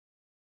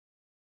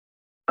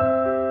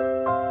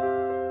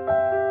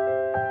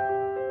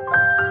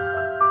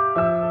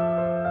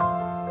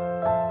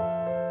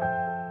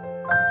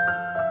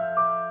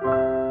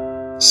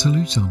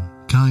Saluton,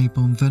 kai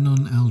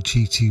bonvenon al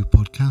ĉi tiu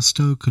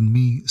podcasto kun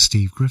mi,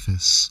 Steve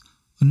Griffiths.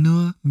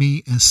 Unua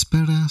mi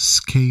esperas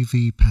ke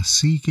vi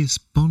pasigis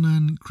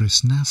bonan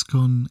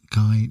Kristnaskon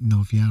kaj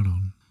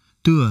novjaron.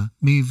 Dua,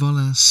 mi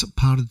volas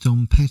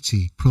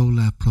pardonpeti pro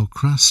la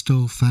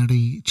prokrasto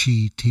fari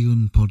ĉi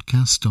tiun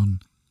podcaston.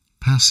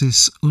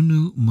 Pasis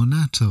unu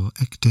monato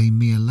ekde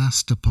mia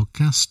lasta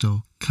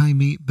podcasto kaj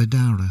mi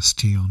bedaŭras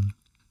tion.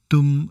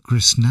 Dum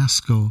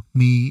Kristnasko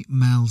mi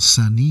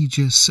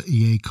malsanigis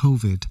je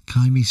COVID,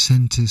 kaj mi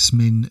sentis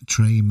min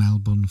tre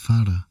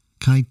malbonfara.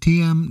 Kaj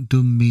tiam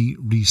dum mi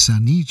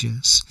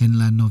resanigis en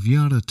la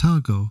novjara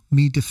tago,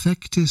 mi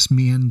defektis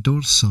mian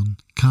dorson,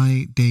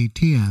 kaj de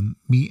tiam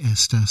mi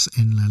estas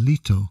en la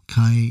lito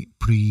kaj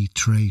pri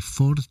tre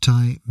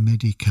fortaj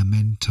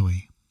medikamentoj.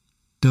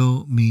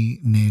 Do mi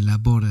ne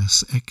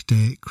laboras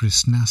ekde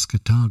Kristnaska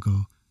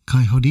tago,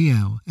 kai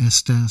hodiaŭ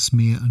estas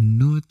mia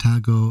unua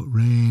tago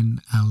reen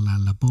al la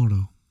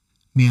laboro.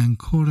 Mi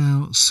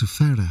ankoraŭ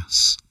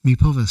suferas. Mi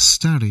povas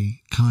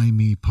stari kaj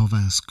mi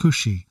povas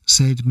kuŝi,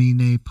 sed mi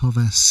ne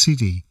povas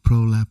sidi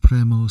pro la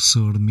premo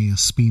sur mia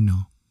spino.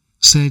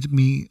 Sed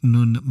mi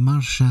nun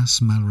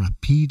marŝas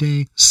malrapide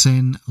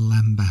sen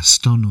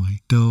lambastonoj,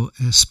 do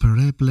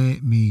espereble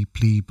mi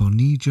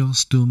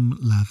pliboniĝos dum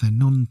la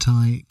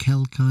venontaj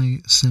kelkaj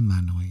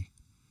semanoj.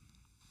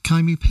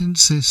 Kai mi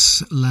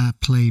pensis la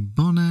plej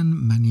bonan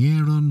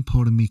manieron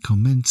por mi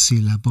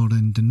komenci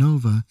laboren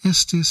denove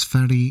estis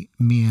fari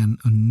mian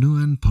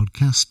unuan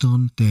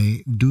podcaston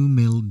de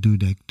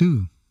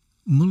 2022.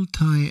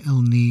 Multaj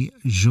el ni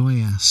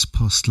ĝojas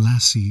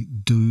postlasi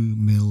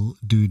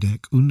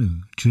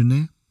 2021, ĉu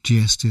ne? Ĝi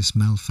estis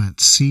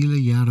malfacila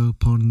jaro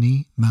por ni,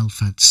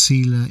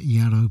 malfacila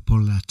jaro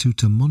por la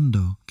tuta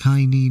mondo,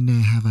 kaj ni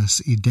ne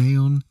havas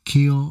ideon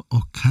kio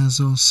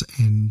okazos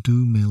en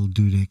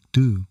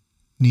 2022.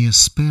 Ni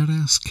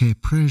esperas ke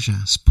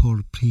preĝas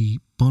por pli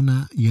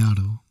bona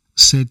jaro,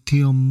 sed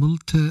tiom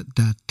multe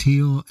da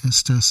tio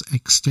estas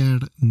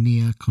ekster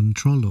nia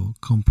kontrolo,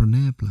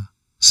 komprenebla.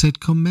 Sed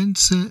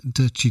komence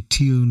de ĉi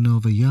tiu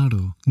nova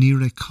jaro, ni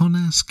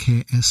rekonas ke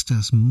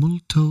estas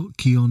multo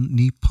kion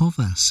ni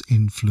povas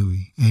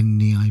influi en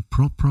niaj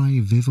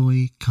propraj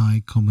vivoj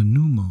kaj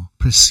komunumo,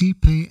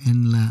 precipe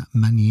en la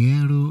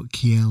maniero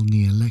kiel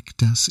ni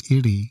elektas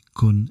iri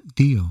kun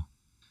Dio.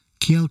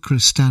 Kiel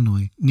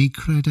kristanoj, ni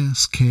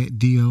kredas ke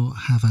Dio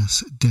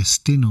havas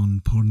destinon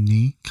por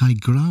ni, kaj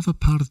grava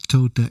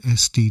parto de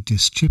esti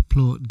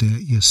disĉiplo de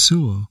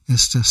Jesuo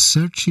estas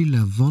serĉi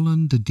la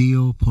volon de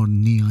Dio por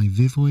niaj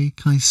vivoj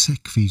kaj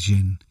sekvi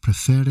ĝin,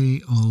 prefere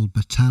ol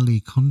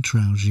batali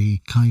kontraŭ ĝi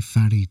kaj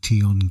fari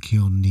tion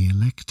kion ni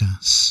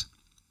elektas.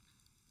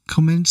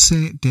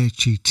 Komence de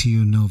ĉi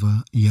tiu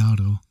nova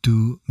jaro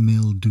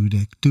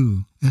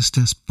 2022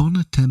 estas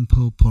bona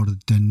tempo por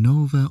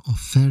denove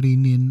oferi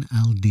nin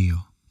al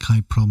Dio,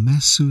 kaj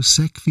promesu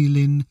sekvi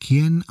lin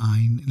kien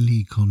ajn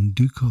li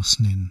kondukos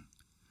nin.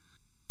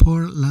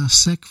 Por la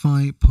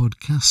sekvaj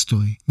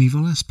podcastoj mi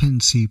volas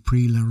pensi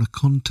pri la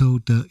rakonto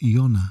de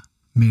Jona,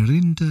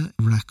 mirinda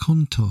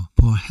rakonto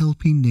por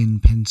helpi nin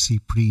pensi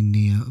pri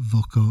nia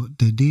voko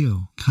de Dio,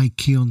 kaj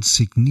kion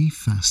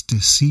signifas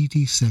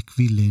decidi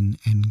sekvi lin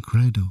en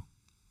credo.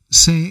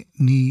 Se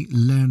ni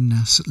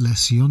lernas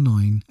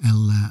lecionojn el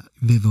la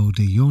vivo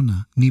de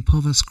Jona, ni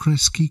povas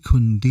kreski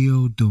kun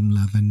Dio dum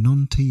la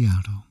venonta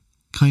jaro.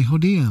 Kaj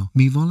hodiaŭ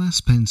mi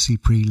volas pensi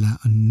pri la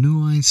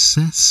unuaj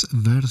 6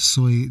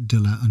 versoj de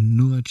la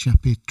unua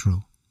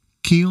ĉapitro.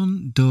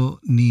 Kion do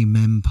ni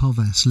mem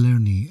povas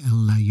lerni el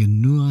la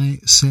unuaj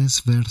 6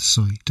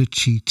 versoj de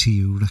ĉi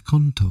tiu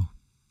rakonto?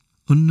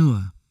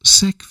 Unua,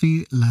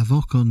 sekvi la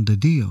vokon de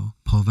Dio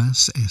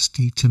povas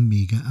esti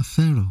timiga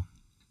afero.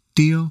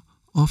 Dio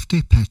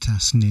ofte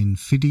petas nin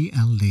fidi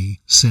al li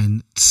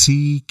sen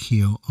scii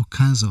kio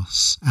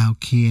okazos, aŭ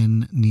kien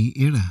ni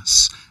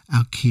iras,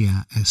 aŭ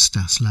kia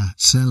estas la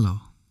celo.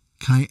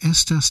 Kaj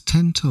estas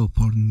tento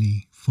por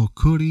ni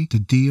forkuri de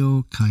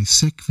Dio kaj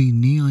sekvi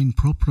niajn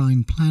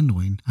proprajn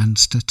planojn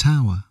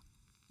anstataŭe.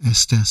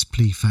 Estas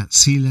pli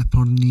facile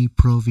por ni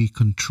provi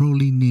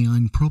kontroli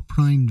niajn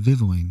proprajn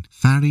vivojn,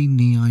 fari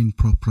niajn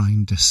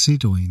proprajn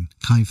decidojn,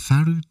 kaj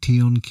faru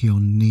tion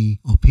kion ni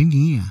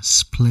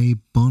opinias plej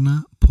bona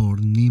por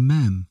ni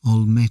mem,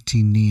 ol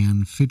meti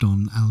nian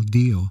fidon al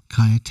Dio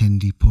kaj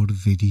atendi por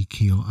vidi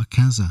kio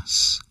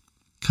okazas.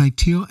 Kaj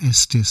tio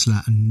estis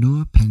la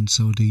unua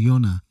penso de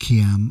Jona,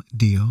 kiam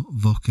Dio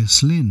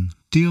vokis lin.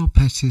 Dio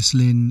petis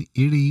lin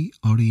iri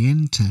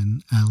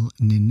orienten al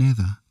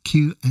Nineve,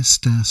 kiu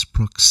estas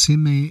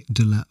proksime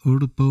de la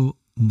urbo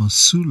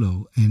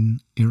Mosulo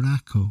en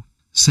Irako.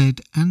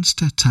 Sed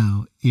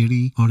anstataŭ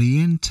iri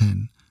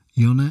orienten,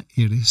 Jona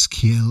iris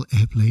kiel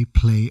eble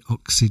plej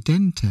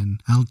okcidenten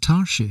al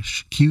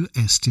Tarshish, kiu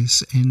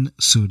estis en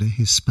suda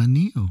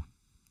Hispanio.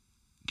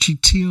 Ĉi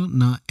tio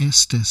ne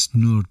estis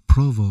nur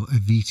provo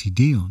eviti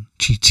Dion,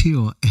 ĉi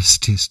tio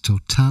estis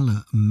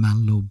totala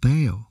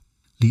malobeo.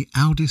 Li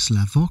aŭdis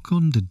la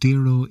vokon de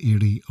Dio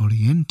iri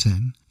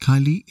orienten, kaj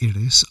li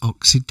iris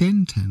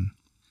okcidenten.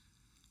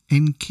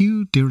 en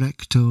kiu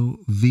directo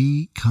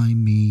vi kai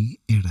mi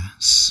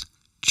iras.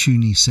 Ĉu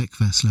ni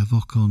sekvas la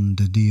vokon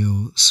de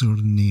Dio sur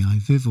niaj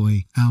vivoj,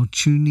 aŭ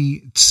ĉu ni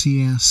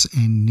scias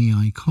en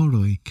niaj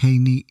koroj, ke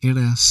ni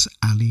iras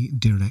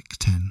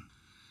alidirekten?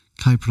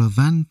 Kai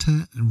provante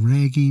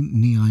regi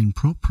niajn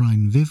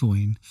proprajn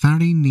vivojn,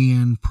 fari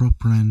nian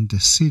propran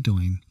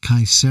decidojn,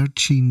 kai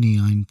serĉi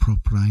niajn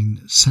proprajn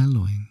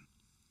celojn.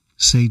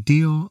 Se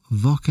Dio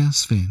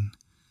vokas vin,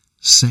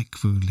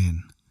 sekvu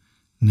lin,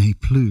 ne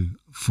plu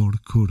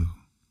forkuru.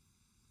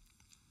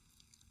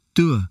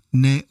 2.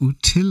 Ne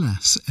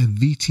utilas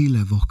eviti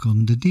la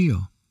vokon de Dio.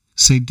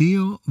 Se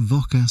Dio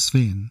vokas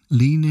vin,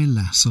 li ne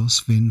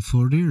lasos vin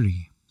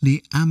foriri. Li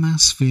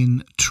amas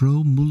vin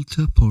tro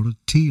multe por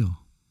tio.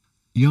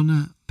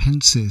 Jona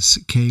pensis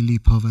che li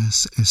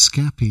povas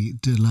escapi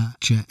de la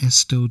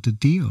ĉeesto de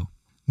Dio.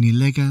 Ni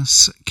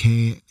legas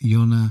che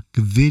Jona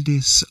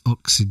gvidis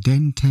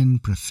occidenten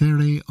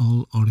prefere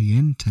ol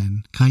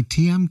orienten, kai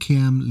tiam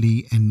kiam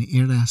li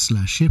eniras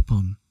la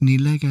ŝipon, ni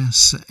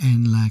legas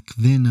en la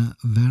kvina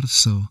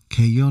verso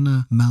che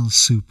Jona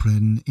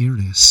malsupren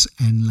iris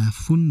en la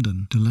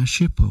fundon de la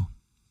ŝipo.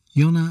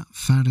 Jona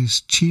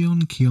faris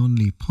ĉion kion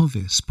li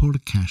povis por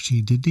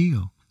kaŝi de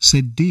Dio,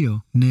 sed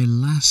Dio ne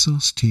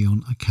lasos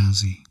tion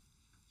okazi.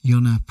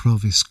 Jona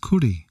provis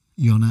kuri,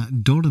 Jona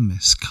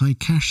dormis kai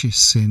kaŝis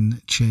sin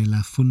ĉe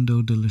la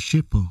fundo de la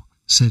ŝipo,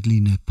 sed li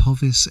ne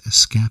povis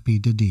eskapi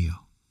de Dio.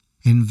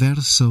 En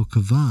verso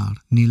 4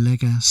 ni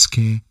legas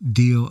ke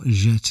Dio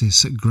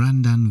ĵetis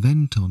grandan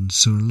venton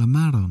sur la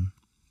maron.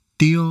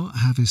 Dio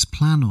havis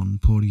planon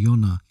por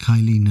Jona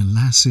kaj li ne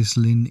lasis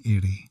lin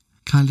iri.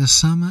 Kaj la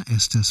sama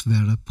estas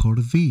vera por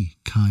vi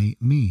kaj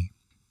mi.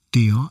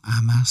 Dio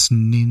amas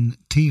nin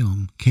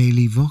tiom, ke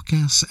li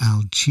vokas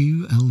al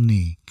ĉiu el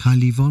ni, kaj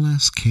li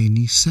volas ke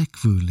ni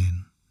sekvu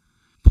lin.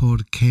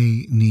 Por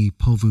ke ni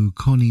povu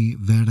koni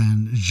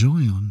veran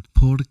ĝojon,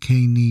 por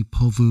ke ni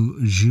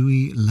povu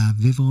ĝui la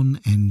vivon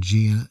en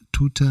ĝia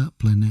tuta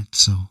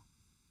pleneco.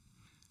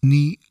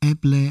 Ni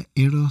eble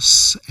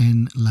iros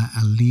en la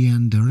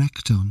alian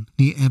direkton,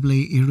 ni eble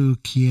iru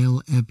kiel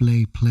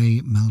eble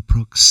plej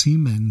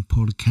malproksimen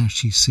por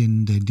kaŝi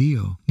sin de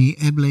Dio, ni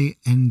eble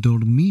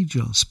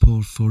endormiĝos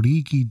por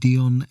forigi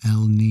Dion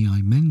el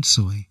niaj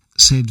mensoj,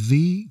 sed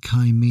vi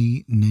kaj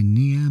mi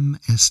neniam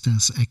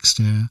estas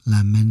ekster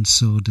la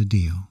menso de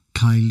Dio.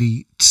 Kai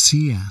li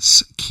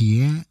scias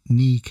kie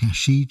ni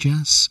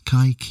kaŝiĝas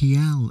kaj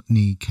kial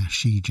ni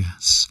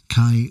kaŝiĝas,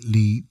 kaj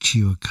li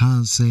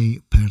ĉiuokaze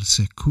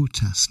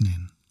persekutas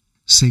nin.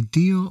 Se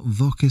Dio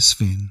vokas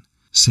vin,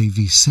 se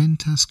vi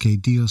sentas ke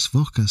Dios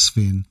vokas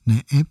vin,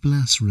 ne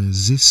eblas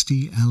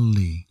rezisti al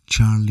li,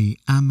 ĉar li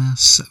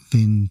amas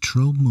vin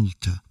tro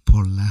multe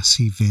por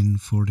lasi vin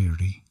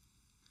foriri.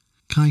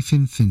 Kaj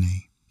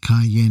finfine,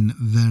 kaj jen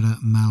vera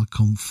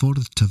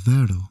malkomforta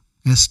vero,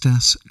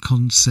 estas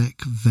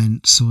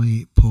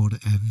konsekvencoj por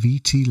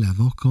eviti la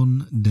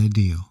vokon de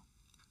Dio.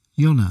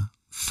 Jona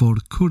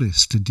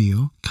forkuris de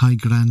Dio, kaj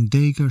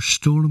grandega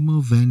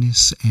ŝtormo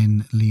venis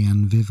en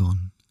lian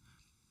vivon.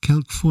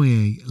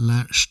 Kelkfoje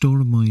la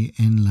ŝtormoj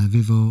en la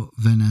vivo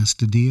venas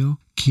de Dio,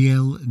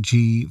 kiel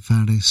ĝi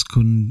faris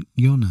kun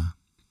Jona.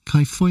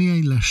 Kaj foje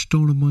la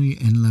ŝtormoj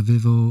en la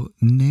vivo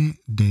ne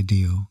de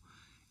Dio.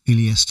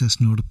 Ili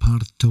estas nur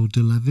parto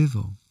de la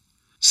vivo.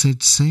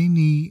 Sed se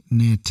ni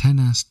ne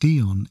tenas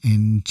Dion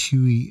en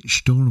ĉiuj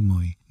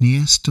ŝtormoj, ni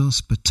estos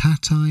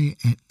batataj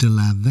de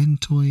la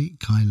ventoj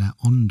kaj la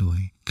ondoj,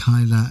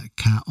 kaj la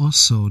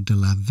kaoso de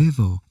la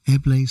vivo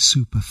eble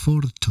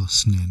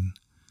superfortos nin.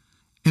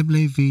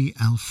 Eble vi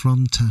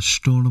alfrontas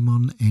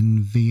ŝtormon en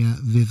via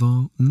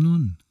vivo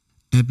nun.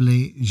 Eble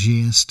ĝi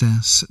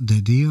estas de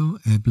Dio,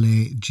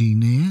 eble ĝi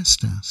ne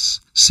estas.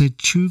 Sed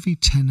ĉu vi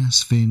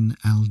tenas vin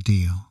al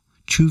Dio?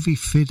 Ĉu vi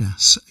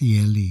fidas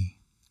je li?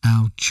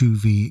 Aŭ ĉu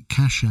vi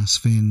kaŝas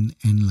vin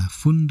en la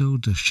fundo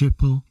de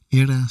ŝipo,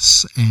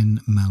 iras en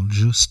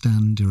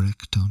malĝustan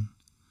direkton?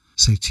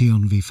 Se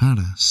tion vi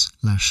faras,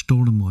 la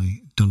ŝtormoj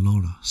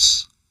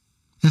doloros.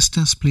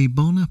 Estas pli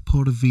bona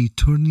por vi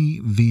turni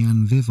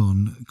vian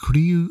vivon,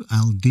 kriu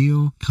al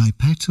Dio kaj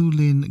petu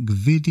lin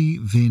gvidi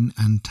vin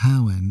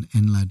antaŭen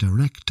en la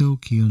direkto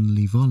kiun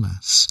li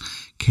volas,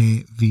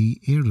 ke vi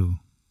iru.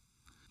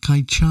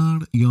 Kai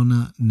ĉar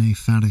Jona ne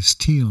faris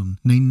tion,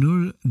 ne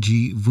nur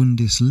ĝi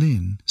vundis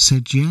lin,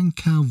 sed ĝi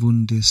ankaŭ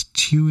vundis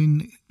ĉiujn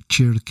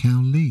ĉirkaŭ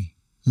li.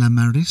 La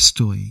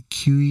maristoj,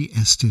 kiuj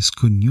estis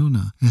kun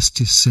Jona,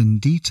 estis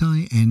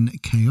senditaj en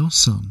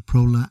kaoson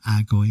pro la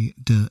agoj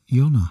de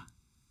Jona.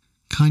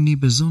 Kai ni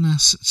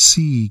bezonas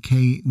scii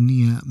ke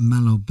nia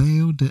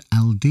malobeo de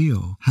al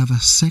Dio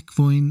havas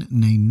sekvojn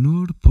ne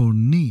nur por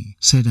ni,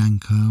 sed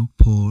ankaŭ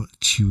por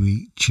ĉiuj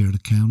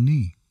ĉirkaŭ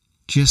ni.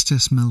 Ĝi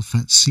estas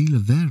malfacila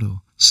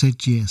vero, sed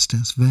ĝi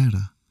estas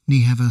vera.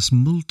 Ni havas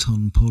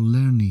multon por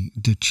lerni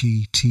de ĉi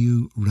tiu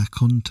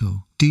rakonto.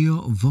 Dio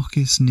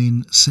vokis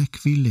nin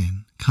sekvi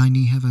lin, kaj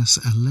ni havas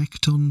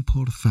elekton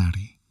por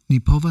fari. Ni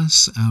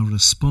povas aŭ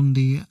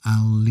respondi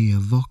al lia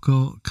voko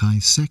kaj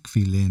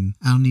sekvi lin,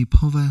 aŭ ni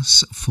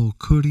povas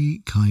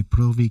forkuri kaj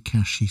provi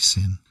kaŝi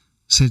sin.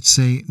 sed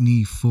se ni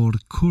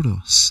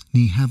forcuros,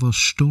 ni havos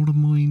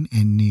stormoin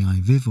en niai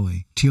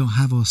vivoi, tio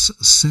havos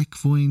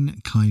sekvoin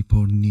kai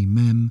por ni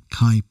mem,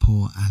 kai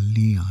por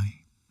aliai.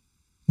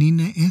 Ni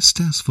ne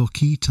estas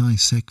vocitai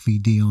sekvi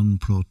Dion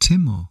pro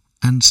timo,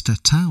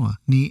 anstataŭa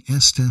ni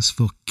estas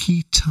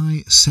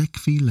vocitai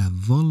sekvi la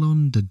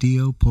volon de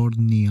Dio por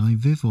niai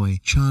vivoi,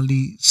 ĉar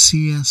li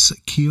scias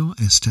kio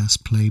estas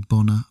plej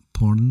bona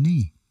por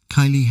ni.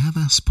 Kai li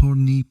havas por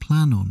ni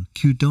planon,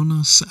 kiu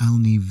donos al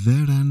ni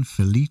veran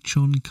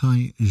felicion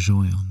kai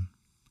ĝojon.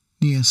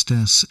 Ni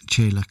estas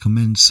ĉe la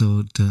komenco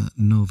de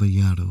nova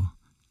jaro,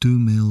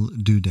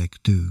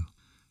 2022.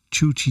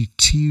 Ĉu ĉi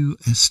tiu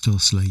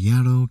estos la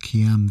jaro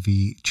kiam vi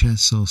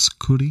ĉesos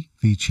kuri,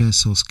 vi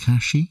ĉesos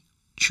kaŝi?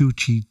 Ĉu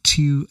ĉi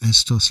tiu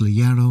estos la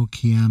jaro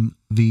kiam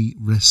vi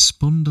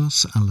respondos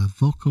al la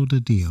voko de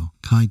Dio,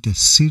 kaj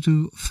decidu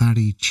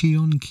fari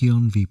ĉion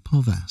kion vi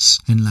povas,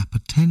 en la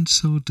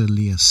potenco de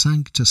lia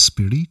sankta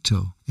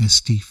spirito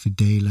esti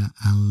fidela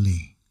al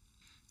li.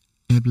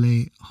 Eble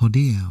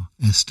hodiaŭ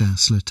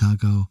estas la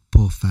tago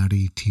por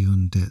fari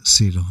tiun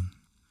decidon.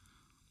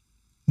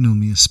 Nu,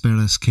 mi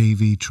esperas ke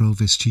vi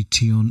trovis ĉi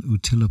tion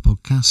utila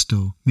podcasto.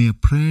 Mia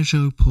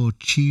preĝo por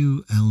ĉiu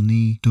el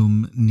ni dum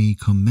ni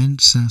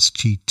komencas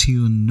ĉi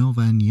tiun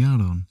novan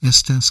jaron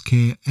estas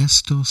ke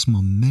estos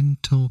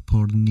momento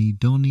por ni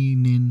doni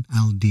nin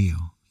al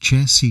Dio,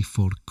 ĉesi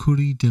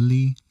forkuri de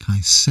li kaj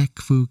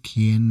sekvu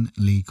kien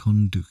li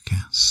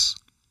kondukas.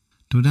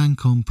 Do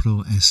dankon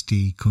pro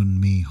esti kun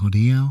mi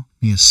hodiaŭ.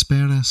 Mi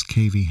esperas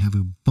ke vi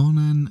havu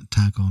bonan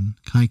tagon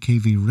kaj ke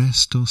vi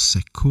restos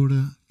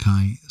sekura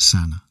kaj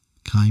sana.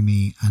 Kaj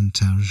mi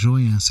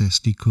antaŭĝojas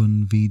esti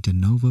kun vi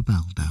denove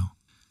baldaŭ.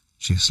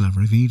 Ĝis la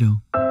revido.